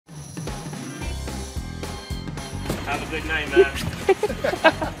Have a good night, man.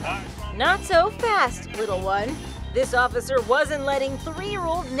 Not so fast, little one. This officer wasn't letting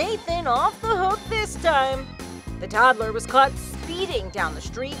 3-year-old Nathan off the hook this time. The toddler was caught speeding down the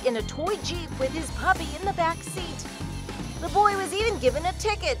street in a toy Jeep with his puppy in the back seat. The boy was even given a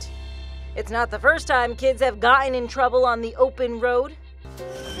ticket. It's not the first time kids have gotten in trouble on the open road.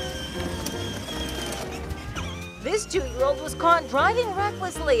 This 2-year-old was caught driving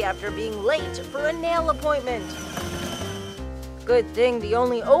recklessly after being late for a nail appointment. Good thing the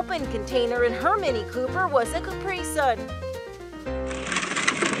only open container in her Mini Cooper was a Capri Sun.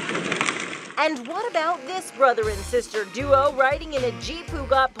 And what about this brother and sister duo riding in a Jeep who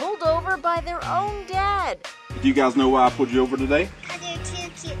got pulled over by their own dad? Do you guys know why I pulled you over today? Because you're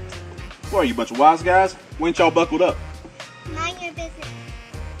too cute. What are you, a bunch of wise guys? When ain't y'all buckled up? Mind your business.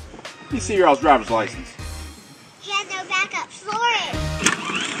 Let me see your all's driver's license. He has no backup. Floor it.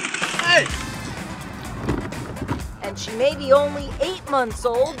 Hey! And she may be only 8 months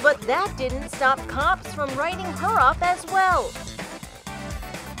old, but that didn't stop cops from writing her up as well.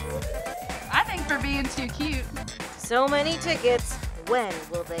 I think for being too cute. So many tickets, when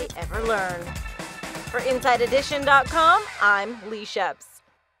will they ever learn? For InsideEdition.com, I'm Lee Sheps.